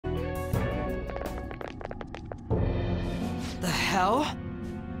hell?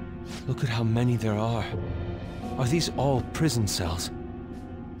 Look at how many there are. Are these all prison cells?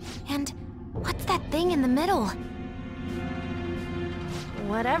 And what's that thing in the middle?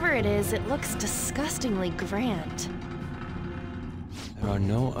 Whatever it is, it looks disgustingly grand. There are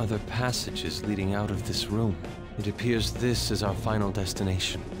no other passages leading out of this room. It appears this is our final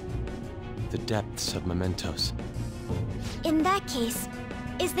destination. The depths of Mementos. In that case,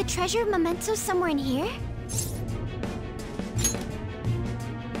 is the treasure of Mementos somewhere in here?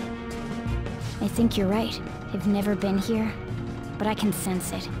 I think you're right. I've never been here, but I can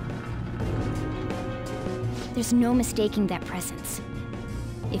sense it. There's no mistaking that presence.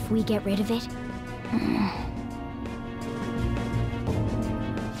 If we get rid of it...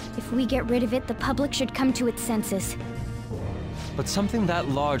 If we get rid of it, the public should come to its senses. But something that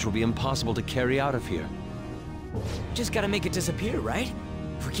large will be impossible to carry out of here. Just gotta make it disappear, right?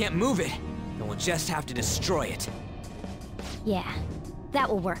 If we can't move it, then we'll just have to destroy it. Yeah, that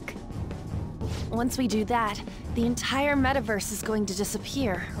will work. Once we do that, the entire metaverse is going to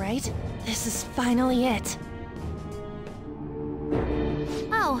disappear, right? This is finally it.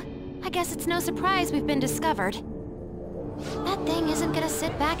 Oh, I guess it's no surprise we've been discovered. That thing isn't gonna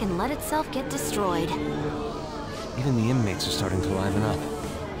sit back and let itself get destroyed. Even the inmates are starting to liven up.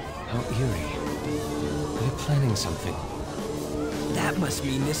 How eerie. Are they planning something? That must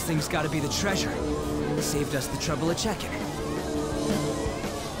mean this thing's gotta be the treasure. It saved us the trouble of checking.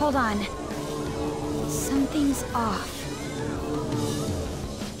 Hold on. Something's off.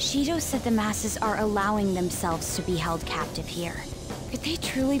 Shido said the masses are allowing themselves to be held captive here. Could they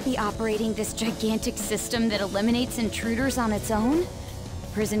truly be operating this gigantic system that eliminates intruders on its own?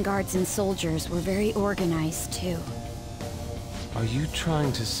 Prison guards and soldiers were very organized, too. Are you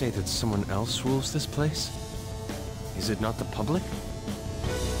trying to say that someone else rules this place? Is it not the public?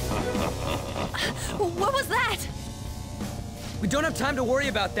 What was that? We don't have time to worry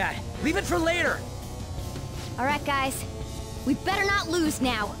about that. Leave it for later. All right, guys. We better not lose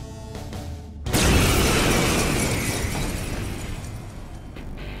now.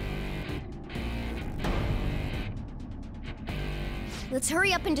 Let's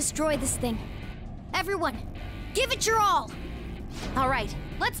hurry up and destroy this thing. Everyone, give it your all! All right,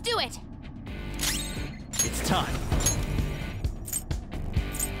 let's do it! It's time.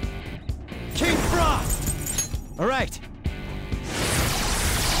 King Frost! All right.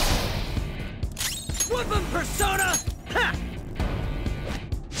 Whoop 'em, Persona! Ha!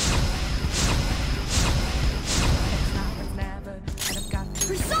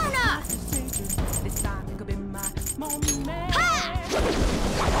 Persona!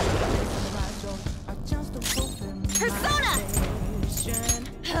 Ha! Persona!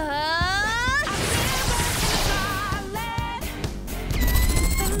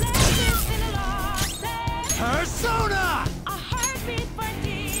 Persona!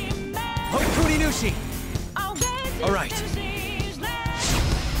 Hokuni Nushi! All right.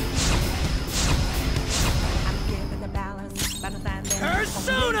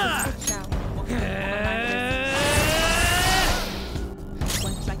 Persona!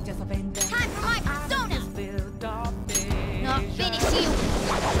 Time for my persona! I'll finish you!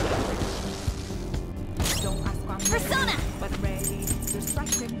 Persona!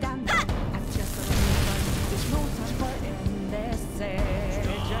 Ha!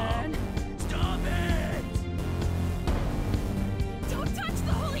 Stop it! Don't touch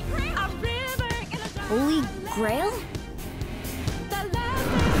the Holy Grail! Holy Grail?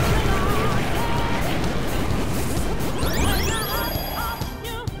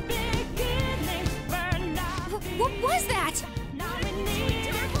 What was that?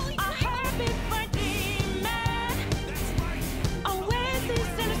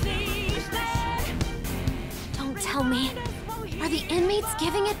 Don't tell me. Are the inmates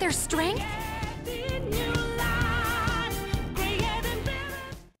giving it their strength?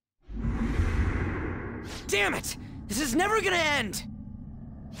 Damn it! This is never gonna end!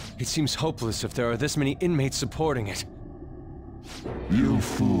 It seems hopeless if there are this many inmates supporting it. You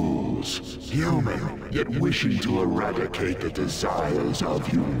fools, human, yet wishing to eradicate the desires of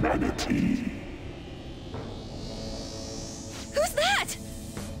humanity. Who's that?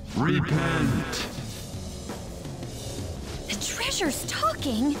 Repent! The treasure's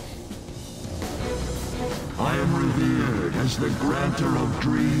talking. I am revered as the granter of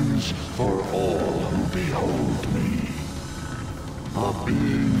dreams for all who behold me. A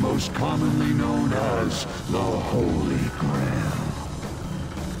being most commonly known as the Holy Grail.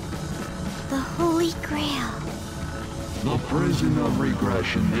 The Holy Grail. The prison of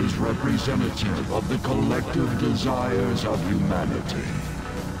regression is representative of the collective desires of humanity.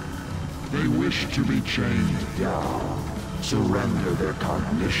 They wish to be chained down, surrender their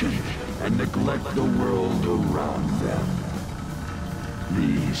cognition and neglect the world around them.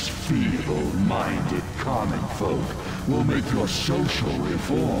 These feeble-minded common folk will make your social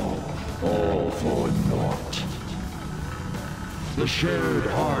reform all for naught. The shared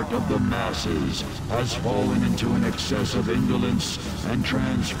heart of the masses has fallen into an excess of indolence and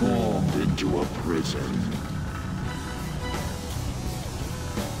transformed into a prison.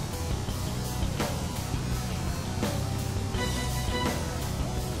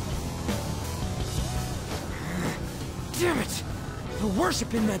 Damn it! The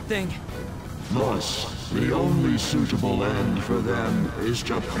worship in that thing! Thus, the only suitable end for them is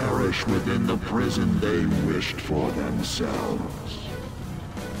to perish within the prison they wished for themselves.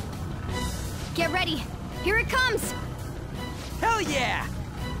 Get ready! Here it comes! Hell yeah!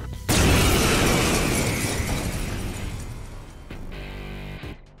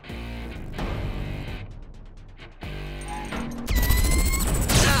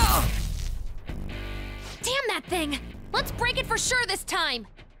 Damn that thing! Let's break it for sure this time!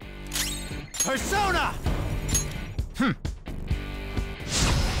 Persona!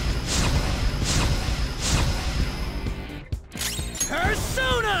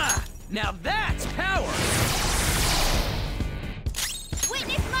 Persona! Now that's power!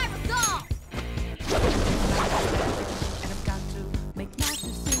 Witness my resolve!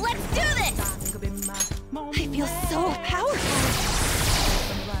 Let's do this! I feel so powerful!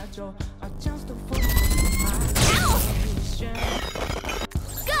 Ow!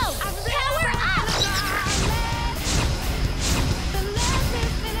 Go! Power up!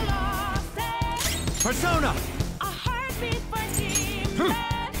 Persona!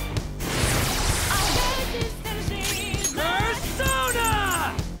 Persona!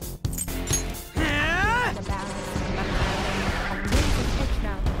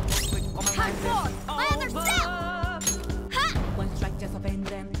 Time for my other self! Ha!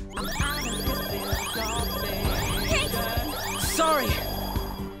 Sorry!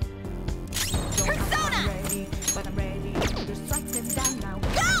 Persona!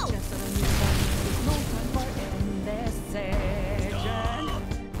 Go!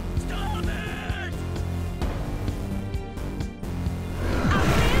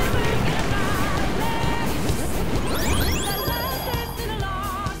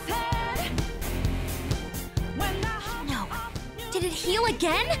 No. Did it heal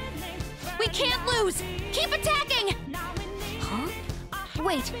again? We can't lose! Keep attacking! Huh?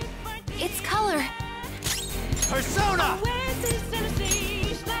 Wait. Its color. Persona!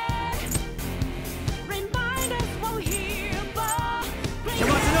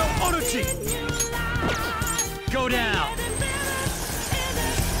 Yamato no Orochi! Go down!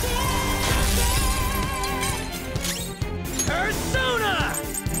 Persona!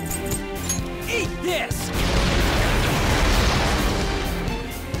 Eat this!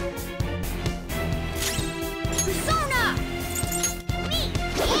 Persona! Me!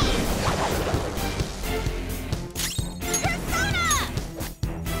 Persona!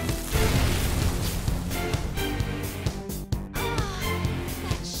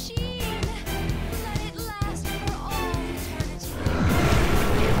 That sheen. Let it last for all eternity.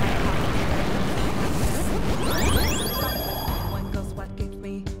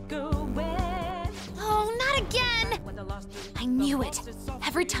 Oh, not again! I knew it.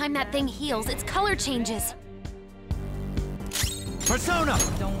 Every time that thing heals, its color changes. Persona!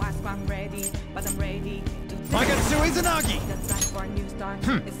 Magatsu Izanagi!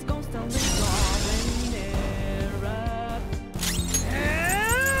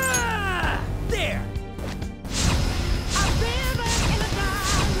 There!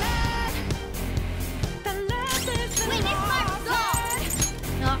 Witness my resolve!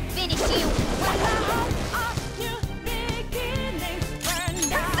 I'll finish you! Persona!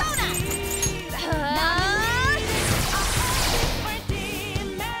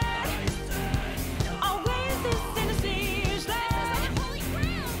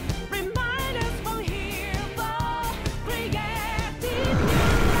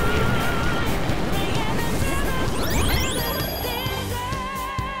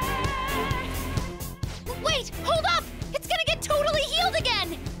 Wait! Hold up! It's gonna get totally healed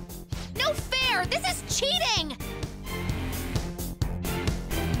again! No fair! This is cheating!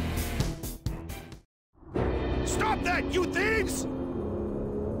 Stop that, you thieves!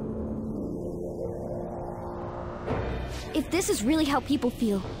 If this is really how people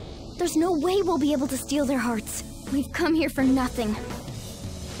feel, there's no way we'll be able to steal their hearts. We've come here for nothing.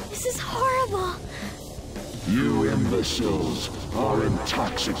 This is horrible. You imbeciles are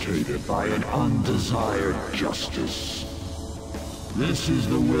intoxicated by an undesired justice. This is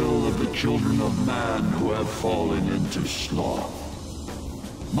the will of the children of man who have fallen into sloth.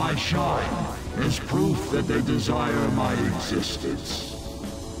 My shine is proof that they desire my existence.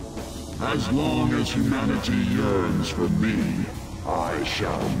 As long as humanity yearns for me, I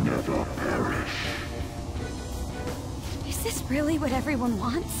shall never perish. Is this really what everyone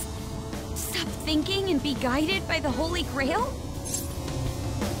wants? Stop thinking and be guided by the Holy Grail?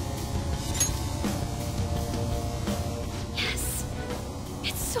 Yes.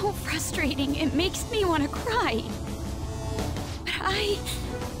 It's so frustrating, it makes me want to cry. But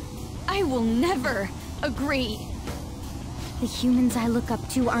I will never agree. The humans I look up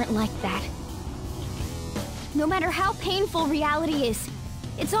to aren't like that. No matter how painful reality is,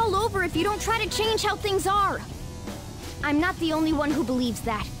 it's all over if you don't try to change how things are. I'm not the only one who believes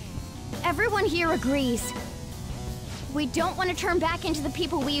that. Everyone here agrees. We don't want to turn back into the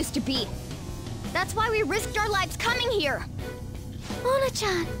people we used to be. That's why we risked our lives coming here.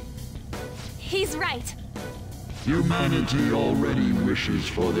 Mona-chan. He's right. Humanity already wishes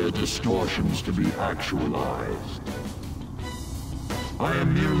for their distortions to be actualized. I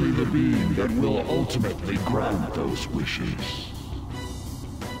am merely the being that will ultimately grant those wishes.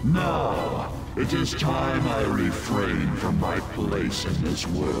 Now, it is time I refrain from my place in this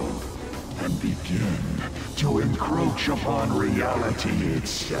world and begin to encroach upon reality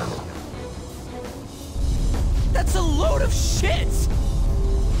itself. That's a load of shit!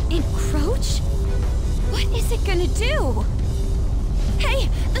 Encroach? What is it gonna do? Hey,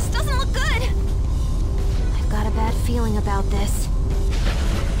 this doesn't look good! I've got a bad feeling about this.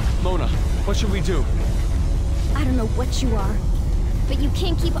 Mona, what should we do? I don't know what you are, but you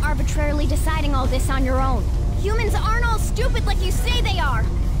can't keep arbitrarily deciding all this on your own. Humans aren't all stupid like you say they are!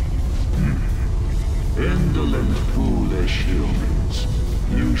 Indolent, foolish humans,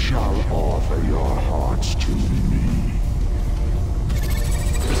 you shall offer your hearts to me.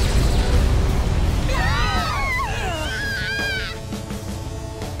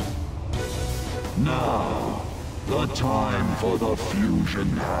 Now, the time for the fusion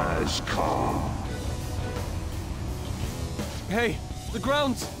has come. Hey, the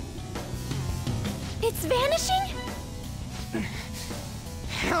ground's... It's vanishing?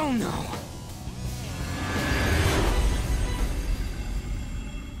 Hell no!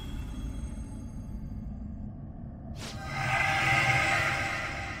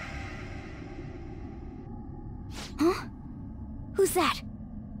 Huh? Who's that?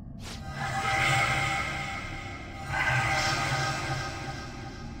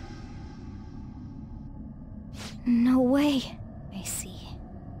 No way. I see.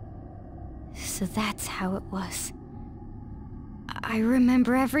 So that's how it was. I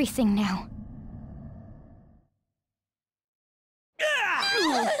remember everything now.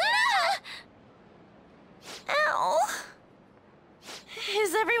 Ow!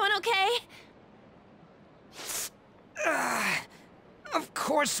 Is everyone okay? Of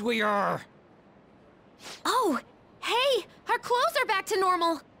course we are! Oh, hey! Our clothes are back to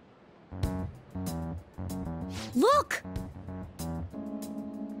normal! Look!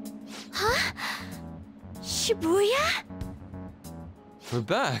 Huh? Shibuya? We're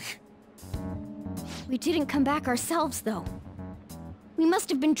back. We didn't come back ourselves, though. We must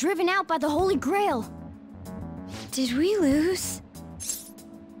have been driven out by the Holy Grail. Did we lose?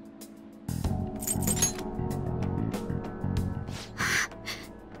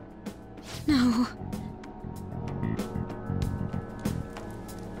 No.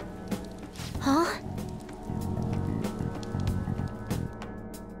 Huh?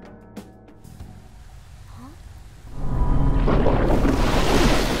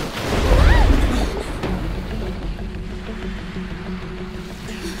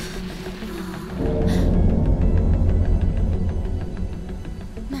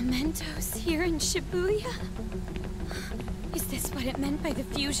 Mementos here in Shibuya? Is this what it meant by the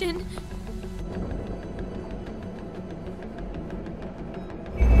fusion?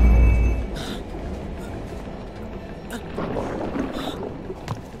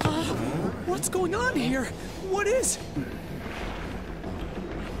 What's going on here? What is...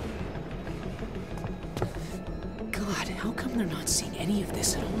 God, how come they're not seeing any of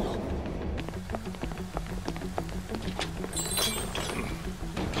this at all?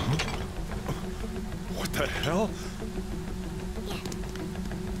 What the hell?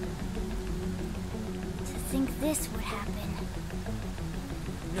 To think this would happen.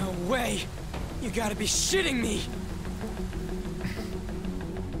 No way! You gotta be shitting me!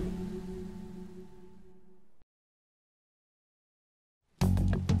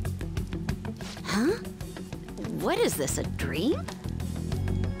 Huh? What is this, a dream?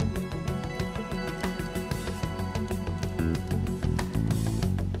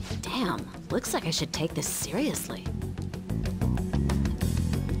 Damn, looks like I should take this seriously.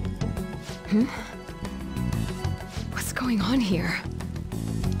 What's going on here?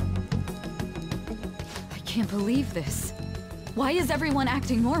 I can't believe this. Why is everyone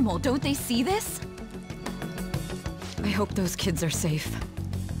acting normal? Don't they see this? I hope those kids are safe.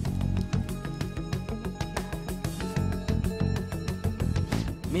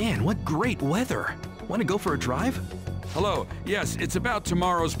 Man, what great weather. Want to go for a drive? Hello. Yes, it's about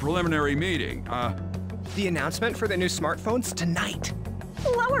tomorrow's preliminary meeting. The announcement for the new smartphones tonight.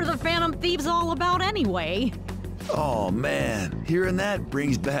 What were the Phantom Thieves all about anyway? Oh man, hearing that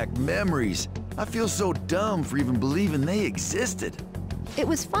brings back memories. I feel so dumb for even believing they existed. It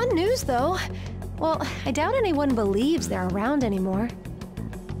was fun news, though. Well, I doubt anyone believes they're around anymore.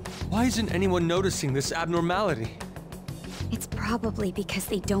 Why isn't anyone noticing this abnormality? It's probably because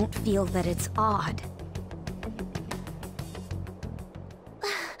they don't feel that it's odd.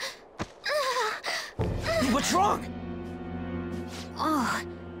 What's wrong? Oh,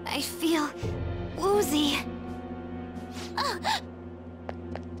 I feel woozy.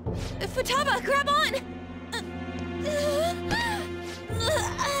 Futaba, grab on!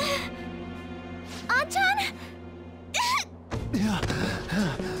 Anchan?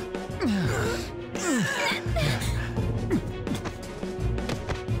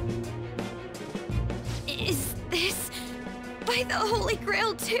 Is this by the Holy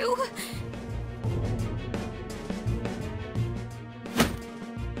Grail too?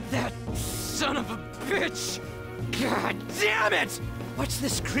 That son of a bitch! God damn it! What's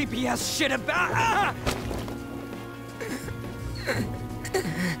this creepy ass shit about? Ah!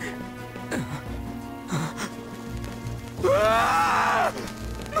 Ah!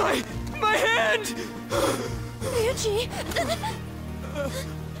 My hand! Ryuji!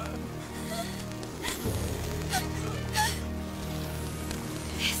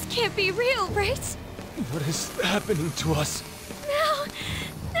 This can't be real, right? What is happening to us? No!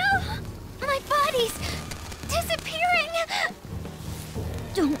 No! My body's disappearing!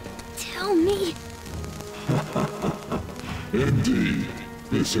 Don't tell me. Indeed,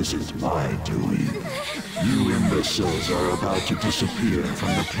 this isn't my doing. You imbeciles are about to disappear from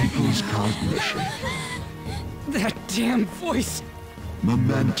the people's cognition. That damn voice!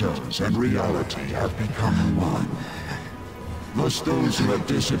 Mementos and reality have become one. Thus those who have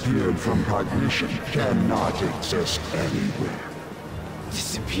disappeared from cognition cannot exist anywhere.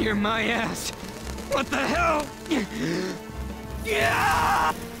 Disappear my ass! What the hell?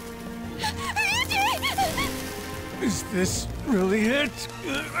 Yeah! Is this really it?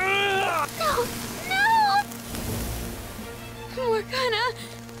 No! No! Morgana,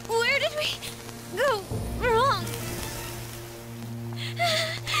 where did we go wrong?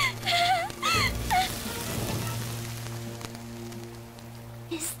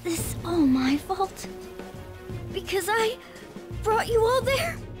 Is this all my fault? Because I brought you all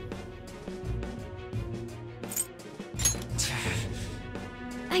there?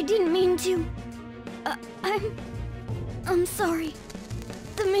 I didn't mean to. I'm sorry.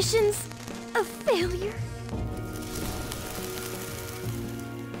 The mission's a failure.